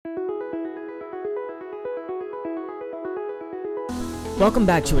Welcome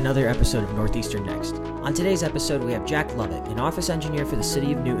back to another episode of Northeastern Next. On today's episode, we have Jack Lovett, an office engineer for the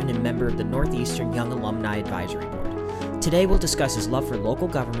City of Newton and member of the Northeastern Young Alumni Advisory Board. Today, we'll discuss his love for local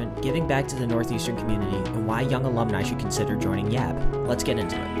government, giving back to the Northeastern community, and why young alumni should consider joining YAB. Let's get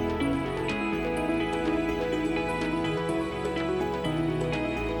into it.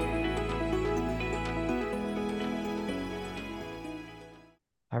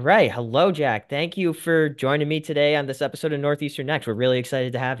 All right. Hello, Jack. Thank you for joining me today on this episode of Northeastern Next. We're really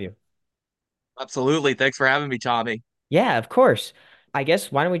excited to have you. Absolutely. Thanks for having me, Tommy. Yeah, of course. I guess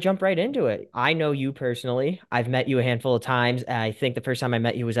why don't we jump right into it? I know you personally. I've met you a handful of times. I think the first time I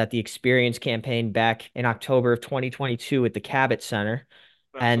met you was at the Experience campaign back in October of 2022 at the Cabot Center.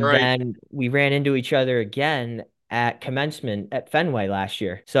 That's And right. then we ran into each other again at commencement at Fenway last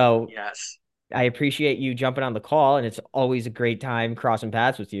year. So Yes. I appreciate you jumping on the call, and it's always a great time crossing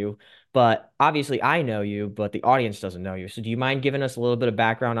paths with you. But obviously, I know you, but the audience doesn't know you. So do you mind giving us a little bit of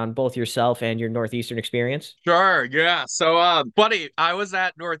background on both yourself and your Northeastern experience? Sure. Yeah. Buddy, I was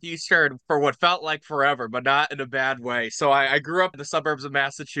at Northeastern for what felt like forever, but not in a bad way. I grew up in the suburbs of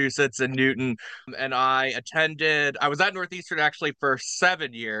Massachusetts in Newton, and I was at Northeastern actually for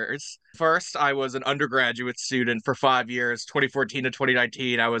 7 years. First, I was an undergraduate student for 5 years, 2014 to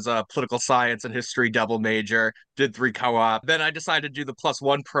 2019. I was a political science and history double major, did three co-op. Then I decided to do the plus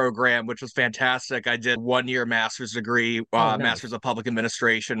one program, which was fantastic. I did 1 year master's degree, Oh, master's nice. of public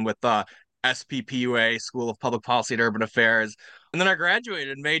administration with SPPUA, School of Public Policy and Urban Affairs. And then I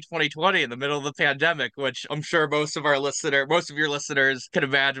graduated in May 2020 in the middle of the pandemic, which I'm sure most of your listeners can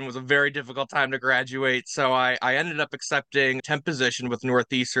imagine was a very difficult time to graduate. I ended up accepting a temp position with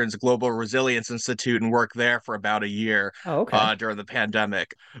Northeastern's Global Resilience Institute and worked there for about a year Oh, okay. during the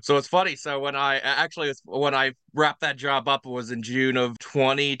pandemic. So it's funny. So when I wrapped that job up, it was in June of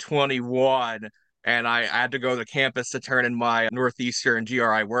 2021, and I had to go to campus to turn in my Northeastern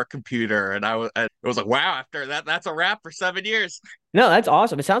GRI work computer. It was like, wow, after that, that's a wrap for 7 years. No, that's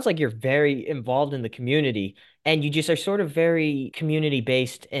awesome. It sounds like you're very involved in the community and you just are sort of very community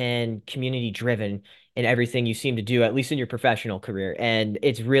based and community driven in everything you seem to do, at least in your professional career. And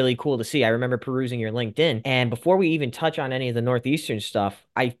it's really cool to see. I remember perusing your LinkedIn. And before we even touch on any of the Northeastern stuff,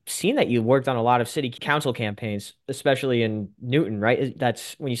 I've seen that you worked on a lot of city council campaigns, especially in Newton, right?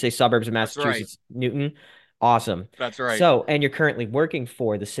 That's when you say suburbs of That's right. Massachusetts, Newton. Awesome. That's right. So, and you're currently working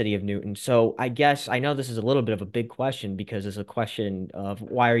for the city of Newton. So, I guess I know this is a little bit of a big question because it's a question of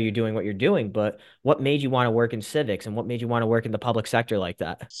why are you doing what you're doing, but what made you want to work in civics and what made you want to work in the public sector like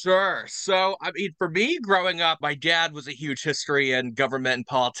that? Sure. I mean, for me, growing up, my dad was a huge history and government and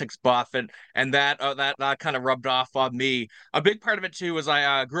politics buff, and that kind of rubbed off on me. A big part of it too was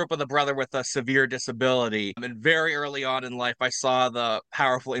I grew up with a brother with a severe disability, and very early on in life, I saw the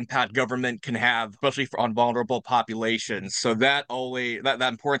powerful impact government can have, especially on vulnerable populations. So that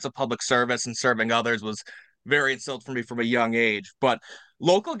importance of public service and serving others was very instilled for me from a young age. But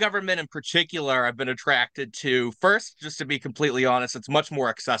local government in particular, I've been attracted to. First, just to be completely honest, it's much more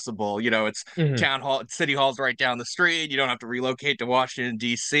accessible. It's Hmm. city halls right down the street. You don't have to relocate to Washington,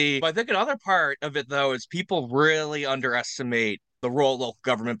 D.C. But I think another part of it, though, is people really underestimate the role local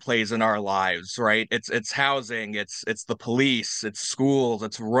government plays in our lives, right? It's housing, it's the police, it's schools,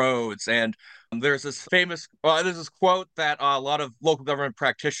 it's roads, and there's this quote that a lot of local government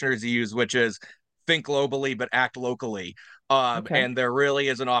practitioners use, which is think globally but act locally. Okay. And there really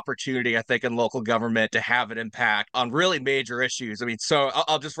is an opportunity, I think, in local government to have an impact on really major issues. I mean,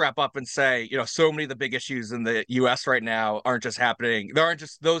 I'll just wrap up and say, so many of the big issues in the US right now aren't just happening.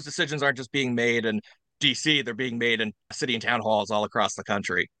 Those decisions aren't just being made in DC, they're being made in city and town halls all across the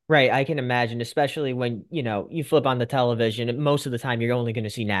country. Right, I can imagine, especially when, you flip on the television, most of the time you're only going to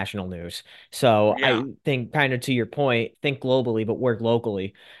see national news. So Yeah, I think kind of to your point, think globally, but work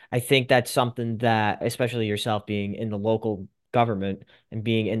locally. I think that's something that, especially yourself being in the local government and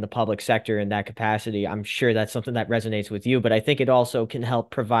being in the public sector in that capacity, I'm sure that's something that resonates with you, but I think it also can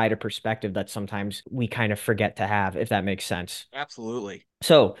help provide a perspective that sometimes we kind of forget to have, if that makes sense. absolutely.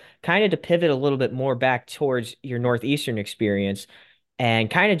 So, kind of to pivot a little bit more back towards your Northeastern experience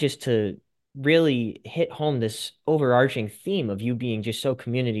and kind of just to really hit home this overarching theme of you being just so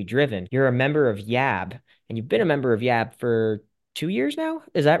community driven. You're a member of YAB and you've been a member of YAB for 2 years now.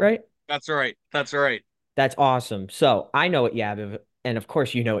 Is that right? That's right. That's right. That's awesome. So I know what YAB and of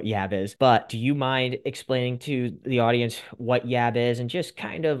course you know what YAB is, but do you mind explaining to the audience what YAB is and just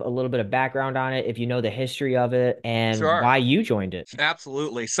kind of a little bit of background on it, if you know the history of it and Sure. why you joined it?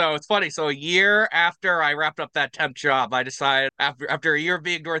 Absolutely. So it's funny. So a year after I wrapped up that temp job, I decided after a year of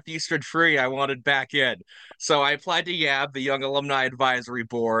being Northeastern free, I wanted back in. So I applied to YAB, the Young Alumni Advisory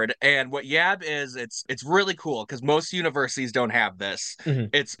Board. And what YAB is, it's really cool because most universities don't have this. Hmm.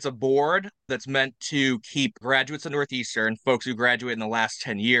 It's a board that's meant to keep graduates of Northeastern, folks who graduate in the last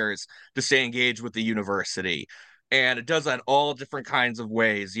 10 years, to stay engaged with the university. And it does that in all different kinds of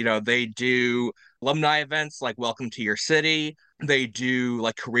ways. They do alumni events like Welcome to Your City. They do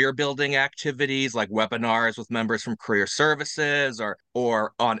like career building activities like webinars with members from career services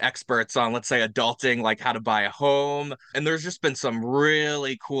or on experts on, let's say, adulting, like how to buy a home. And there's just been some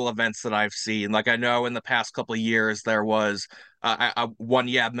really cool events that I've seen. Like I know in the past couple of years there was one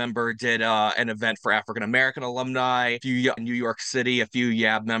YAB member did an event for African American alumni. In New York City, a few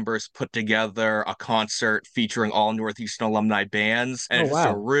YAB members put together a concert featuring all Northeastern alumni bands, and Oh, it's just a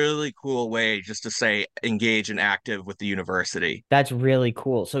wow. really cool way just to say engage and active with the university. That's really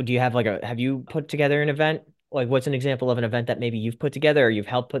cool. So do you have like have you put together an event? Like what's an example of an event that maybe you've put together or you've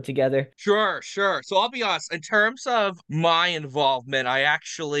helped put together? Sure, sure. So I'll be honest, in terms of my involvement, I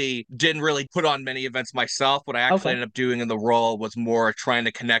actually didn't really put on many events myself. What I actually Okay. ended up doing in the role was more trying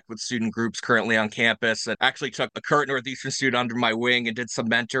to connect with student groups currently on campus, and actually took a current Northeastern student under my wing and did some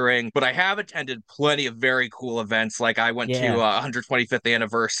mentoring. But I have attended plenty of very cool events. Like I went to Yeah. a 125th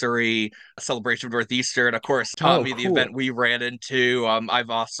anniversary celebration of Northeastern, of course, taught Oh, me the event cool. we ran into. I've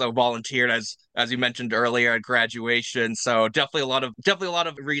also volunteered as you mentioned earlier at graduation. So definitely a lot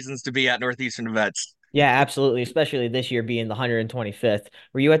of reasons to be at Northeastern events. Yeah, absolutely. Especially this year being the 125th.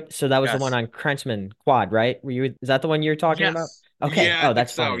 Were you at, so that was the one Yes. on Krentzman Quad, right? Is that the one you're talking about? Yes. Okay. Yeah, I Oh, think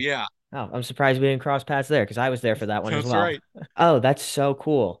that's so. funny. Yeah. Oh, I'm surprised we didn't cross paths there because I was there for that one as That's well. right. Oh, that's so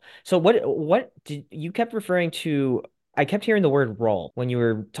cool. So what did you kept referring to? I kept hearing the word role when you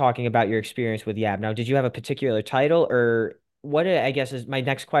were talking about your experience with Yab. Now, did you have a particular title or I guess is my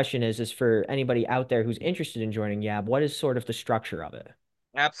next question is for anybody out there who's interested in joining Yab, what is sort of the structure of it?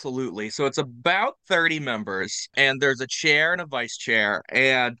 Absolutely. So it's about 30 members, and there's a chair and a vice chair.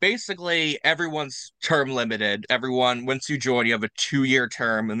 And basically, everyone's term limited. Everyone, once you join, you have a 2-year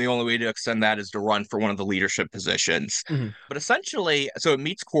term, and the only way to extend that is to run for one of the leadership positions. Hmm. But essentially, so it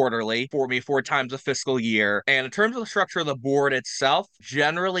meets quarterly for me 4 times a fiscal year. And in terms of the structure of the board itself,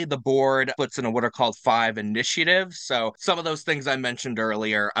 generally the board puts in what are called 5 initiatives. So some of those things I mentioned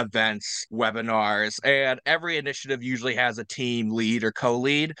earlier, events, webinars, and every initiative usually has a team lead or co-lead.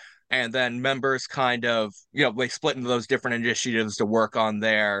 And then members kind of, they split into those different initiatives to work on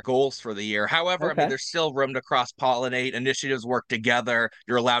their goals for the year. However, I mean, Okay. there's still room to cross-pollinate. Initiatives work together.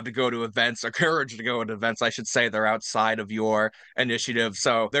 You're allowed to go to events, or encouraged to go to events, I should say. They're outside of your initiative.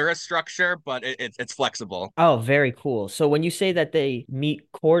 So there is structure, but it's flexible. Oh, very cool. So when you say that they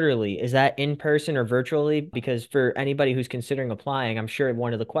meet quarterly, is that in person or virtually? Because for anybody who's considering applying, I'm sure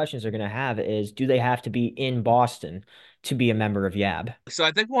one of the questions they're going to have is, do they have to be in Boston to be a member of YAB? So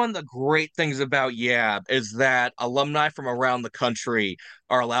I think one of the great things about YAB is that alumni from around the country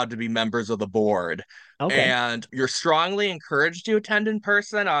are allowed to be members of the board. Okay. And you're strongly encouraged to attend in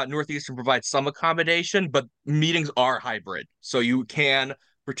person. Northeastern provides some accommodation, but meetings are hybrid. So you can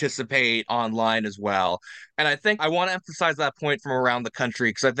participate online as well. And I think I want to emphasize that point from around the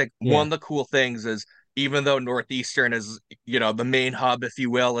country because I think one Yeah. of the cool things is even though Northeastern is, the main hub, if you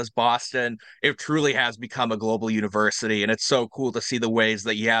will, is Boston, it truly has become a global university. And it's so cool to see the ways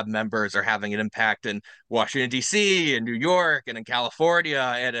that YAB members are having an impact in Washington, D.C., and New York, and in California.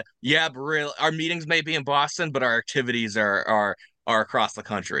 And YAB, our meetings may be in Boston, but our activities are across the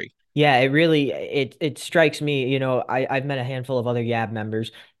country. Yeah, it strikes me, I've met a handful of other YAB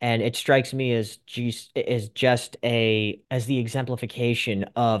members and it strikes me just as the exemplification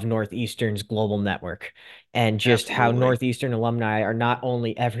of Northeastern's global network and just how Absolutely. Northeastern alumni are not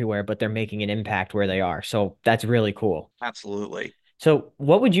only everywhere, but they're making an impact where they are. So that's really cool. Absolutely. So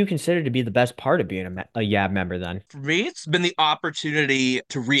what would you consider to be the best part of being a YAB member then? For me, it's been the opportunity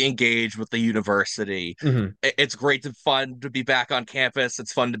to re-engage with the university. Hmm. It's great to fun to be back on campus.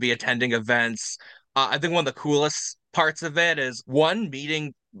 It's fun to be attending events. I think one of the coolest parts of it is one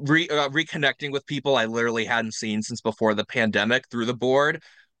meeting, reconnecting with people I literally hadn't seen since before the pandemic through the board,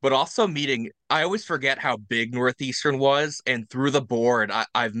 but also meeting. I always forget how big Northeastern was, and through the board,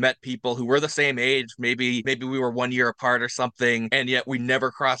 I've met people who were the same age. Maybe we were 1 year apart or something, and yet we never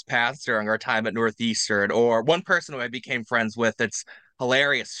crossed paths during our time at Northeastern. Or one person who I became friends with. It's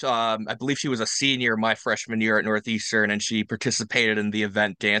hilarious. I believe she was a senior my freshman year at Northeastern, and she participated in the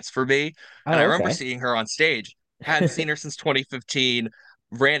event Dance for Me. And I Oh, remember okay. seeing her on stage. hadn't seen her since 2015.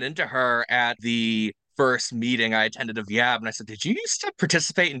 Ran into her at the first meeting I attended of Yab, and I said, "Did you used to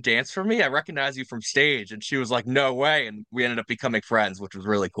participate in dance for me? I recognize you from stage." And she was like, "No way." And we ended up becoming friends, which was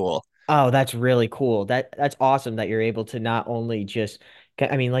really cool. Oh, that's really cool. That's awesome that you're able to not only just,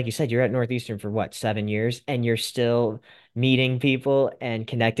 I mean, like you said, you're at Northeastern for what, 7 years, and you're still meeting people and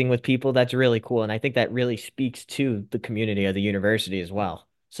connecting with people. That's really cool. And I think that really speaks to the community of the university as well.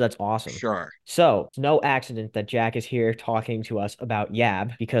 So that's awesome. Sure. So it's no accident that Jack is here talking to us about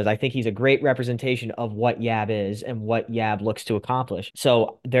YAB because I think he's a great representation of what YAB is and what YAB looks to accomplish.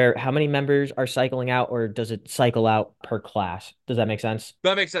 So how many members are cycling out, or does it cycle out per class? Does that make sense?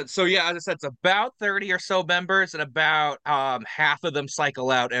 That makes sense. So yeah, as I said, it's about 30 or so members, and about half of them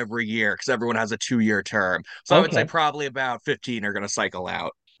cycle out every year because everyone has a 2-year term. So I would say Okay. probably about 15 are going to cycle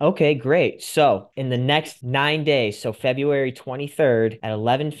out. Okay, great. So in the next 9 days, so February 23rd at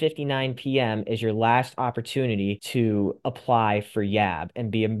 11:59 p.m. is your last opportunity to apply for YAB and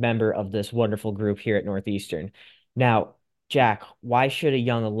be a member of this wonderful group here at Northeastern. Now, Jack, why should a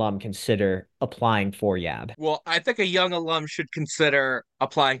young alum consider applying for YAB? Well, I think a young alum should consider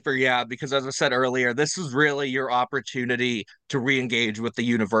applying for yeah, because as I said earlier, this is really your opportunity to re-engage with the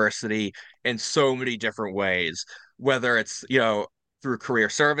university in so many different ways, whether it's, through career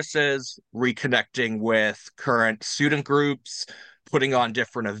services, reconnecting with current student groups, putting on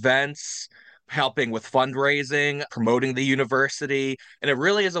different events, helping with fundraising, promoting the university. And it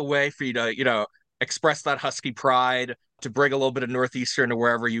really is a way for you to, express that Husky pride, to bring a little bit of Northeastern to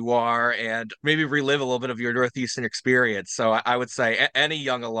wherever you are and maybe relive a little bit of your Northeastern experience. So I would say any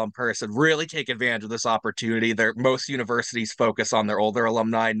young alum person really take advantage of this opportunity. Most universities focus on their older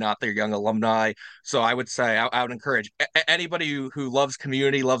alumni, not their young alumni. So I would say I would encourage anybody who loves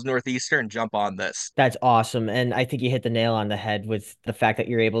community, loves Northeastern, jump on this. That's awesome. And I think you hit the nail on the head with the fact that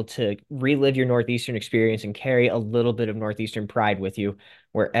you're able to relive your Northeastern experience and carry a little bit of Northeastern pride with you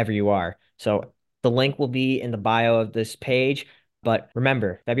wherever you are. So the link will be in the bio of this page. But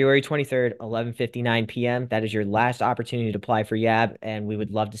remember, February 23rd, 11:59 p.m., that is your last opportunity to apply for YAB, and we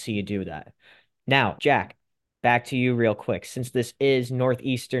would love to see you do that. Now, Jack, back to you real quick. Since this is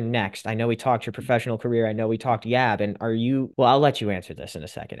Northeastern next, I know we talked your professional career. I know we talked YAB, and well, I'll let you answer this in a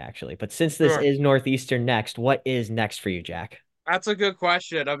second, actually. But since this Sure. is Northeastern next, what is next for you, Jack? That's a good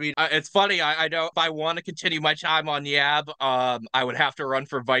question. I mean, it's funny. I know if I want to continue my time on Yab, I would have to run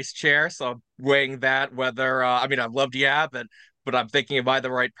for vice chair. So I'm weighing that whether I mean, I've loved Yab, but I'm thinking, am I the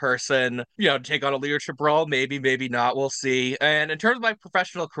right person, to take on a leadership role? Maybe, maybe not. We'll see. And in terms of my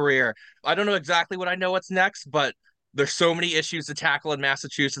professional career, I don't know exactly what I know what's next, but there's so many issues to tackle in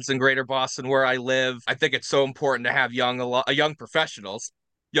Massachusetts and Greater Boston where I live. I think it's so important to have young professionals,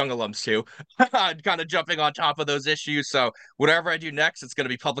 young alums too, kind of jumping on top of those issues. So whatever I do next, it's going to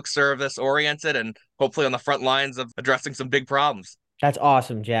be public service oriented and hopefully on the front lines of addressing some big problems. That's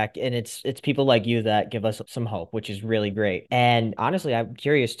awesome, Jack. And it's people like you that give us some hope, which is really great. And honestly, I'm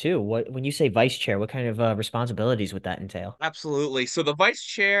curious too. When you say vice chair, what kind of responsibilities would that entail? Absolutely. So the vice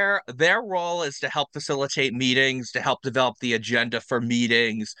chair, their role is to help facilitate meetings, to help develop the agenda for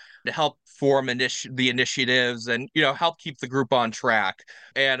meetings, to help form the initiatives and help keep the group on track.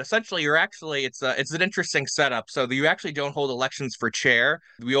 And essentially it's an interesting setup. So you actually don't hold elections for chair.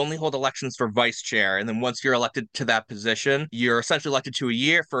 We only hold elections for vice chair. And then once you're elected to that position, you're essentially elected to a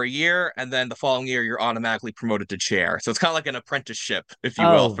year, and then the following year you're automatically promoted to chair. So it's kind of like an apprenticeship, if you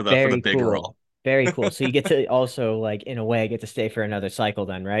will, Oh, for the very big role. cool. Very cool. So you get to also, like, in a way, get to stay for another cycle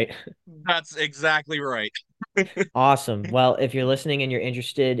then, right? That's exactly right. Awesome. Well, if you're listening and you're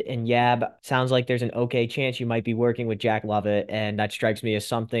interested in YAB, sounds like there's an okay chance you might be working with Jack Lovett, and that strikes me as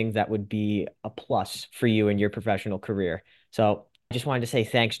something that would be a plus for you in your professional career. So I just wanted to say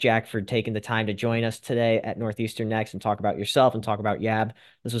thanks, Jack, for taking the time to join us today at Northeastern Next and talk about yourself and talk about YAB.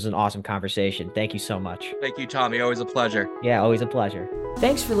 This was an awesome conversation. Thank you so much. Thank you, Tommy. Always a pleasure. Yeah, always a pleasure.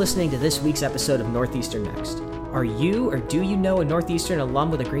 Thanks for listening to this week's episode of Northeastern Next. Are you or do you know a Northeastern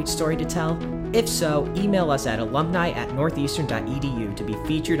alum with a great story to tell? If so, email us at alumni@northeastern.edu to be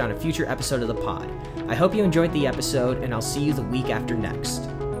featured on a future episode of the pod. I hope you enjoyed the episode, and I'll see you the week after next.